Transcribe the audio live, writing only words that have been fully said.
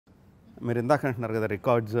మీరు ఇందాక అంటున్నారు కదా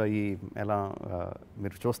రికార్డ్స్ అవి ఎలా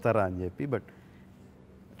మీరు చూస్తారా అని చెప్పి. బట్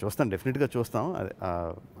చూస్తాం, డెఫినెట్గా చూస్తాం. అది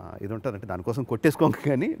ఇది ఉంటుంది అంటే దానికోసం కొట్టేసుకోం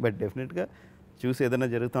కానీ, బట్ డెఫినెట్గా చూసి ఏదైనా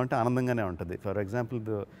జరుగుతూ ఉంటే ఆనందంగానే ఉంటుంది. For example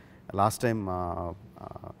last time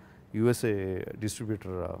USA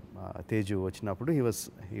distributor Teju వచ్చినప్పుడు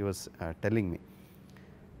he was telling me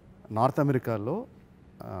north అమెరికాలో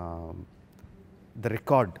the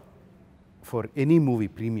record for any movie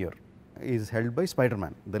premier is held by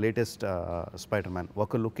spider-man, the latest spider-man.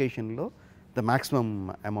 ఒక లొకేషన్లో the maximum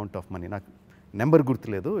amount of money, నాకు నెంబర్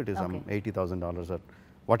గుర్తులేదు, it is $80,000 are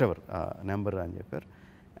what ever number అని చెప్పారు.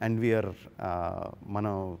 And we are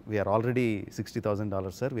already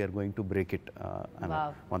 $60,000 sir, we are going to break it.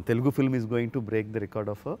 One Telugu film is going to break the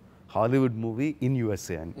record of Hollywood movie in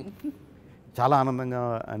USA అని. చాలా ఆనందంగా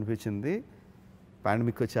అనిపించింది.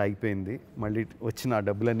 Pandemic వచ్చి ఆగిపోయింది, మళ్ళీ వచ్చిన ఆ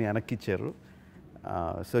డబ్బులన్నీ వెనక్కి ఇచ్చారు.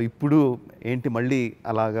 సో ఇప్పుడు ఏంటి మళ్ళీ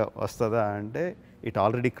అలాగా వస్తుందా అంటే ఇట్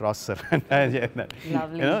ఆల్రెడీ క్రాస్ సార్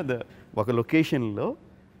అంటే ఒక లొకేషన్లో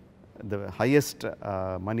the highest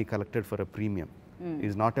money collected for a premium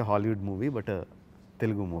is not a Hollywood movie but a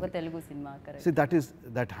Telugu movie. So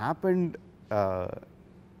that happened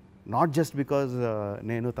not just because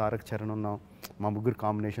నేను తారక్ చరణ్ ఉన్నాం, మా ముగ్గురు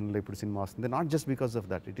కాంబినేషన్లో ఇప్పుడు సినిమా వస్తుంది, not just because of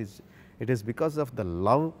that, it is because of the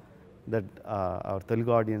love that hour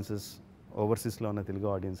Telugu audiences, ఓవర్సీస్లో ఉన్న Telugu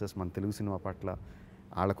audiences మన Telugu cinema పట్ల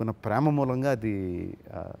వాళ్ళకున్న ప్రేమ మూలంగా అది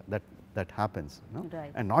that happens.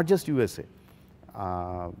 And not just USA,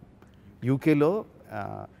 యూకేలో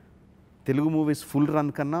తెలుగు మూవీస్ ఫుల్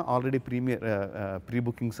రన్ కన్నా ఆల్రెడీ ప్రీ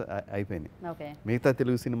బుకింగ్స్ అయిపోయినాయి. మిగతా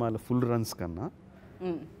తెలుగు సినిమాల ఫుల్ రన్స్ కన్నా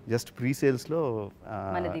జస్ట్ ప్రీ సేల్స్లో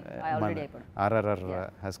RRR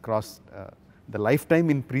has cross the life time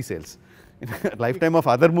in pre sales, life time of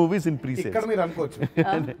other movies in pre sales. ఇక్కడ మీరు అనుకోవచ్చు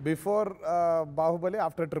బిఫోర్ బాహుబలి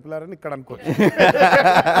ఆఫ్టర్ RRR అని ఇక్కడ అనుకోవచ్చు.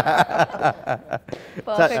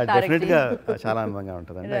 డెఫినెట్గా చాలా ఆనందంగా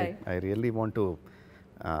ఉంటుందండి. I really want to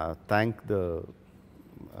thank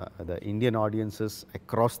the Indian audiences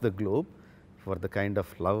across the globe for the kind of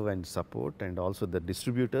love and support, and also the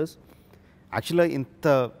distributors. Actually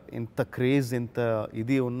inta craze, inta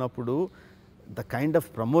idi unnappudu, the kind of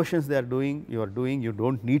promotions they are doing, you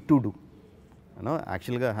don't need to do, you know.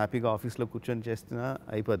 Actually ga happy ga office lo kuchoni chestuna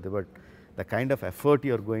ayipoddi, but the kind of effort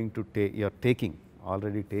you are going to take, you are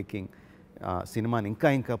already taking సినిమాని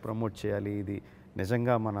ఇంకా promote చేయాలి. ఇది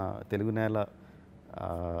నిజంగా మన తెలుగు నేల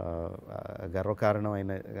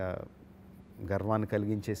గర్వకారణమైన గర్వాన్ని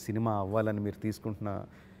కలిగించే cinema అవ్వాలని మీరు తీసుకుంటున్న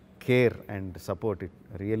care and support, it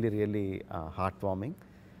really heart warming.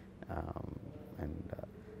 And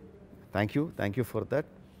thank you for that.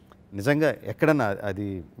 నిజంగా ఎక్కడన్నా అది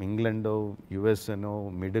ఇంగ్లాండో, యుఎస్ఏనో,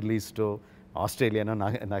 మిడిల్ ఈస్టో, ఆస్ట్రేలియానో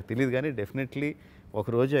నాకు తెలియదు, కానీ డెఫినెట్లీ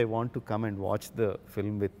ఒకరోజు I want to come and watch the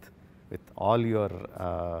film with all your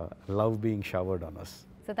love being showered on us.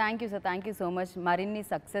 So thank you so much. మరిన్ని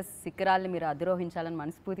success శిఖరాల్ని మీరు అధిరోహించాలని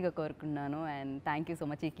మనస్ఫూర్తిగా కోరుకున్నాను. And thank you so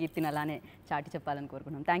much. ఈ కీర్తిని అలానే చాటి చెప్పాలని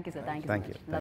కోరుకున్నాను. Thank you sir. Thank you.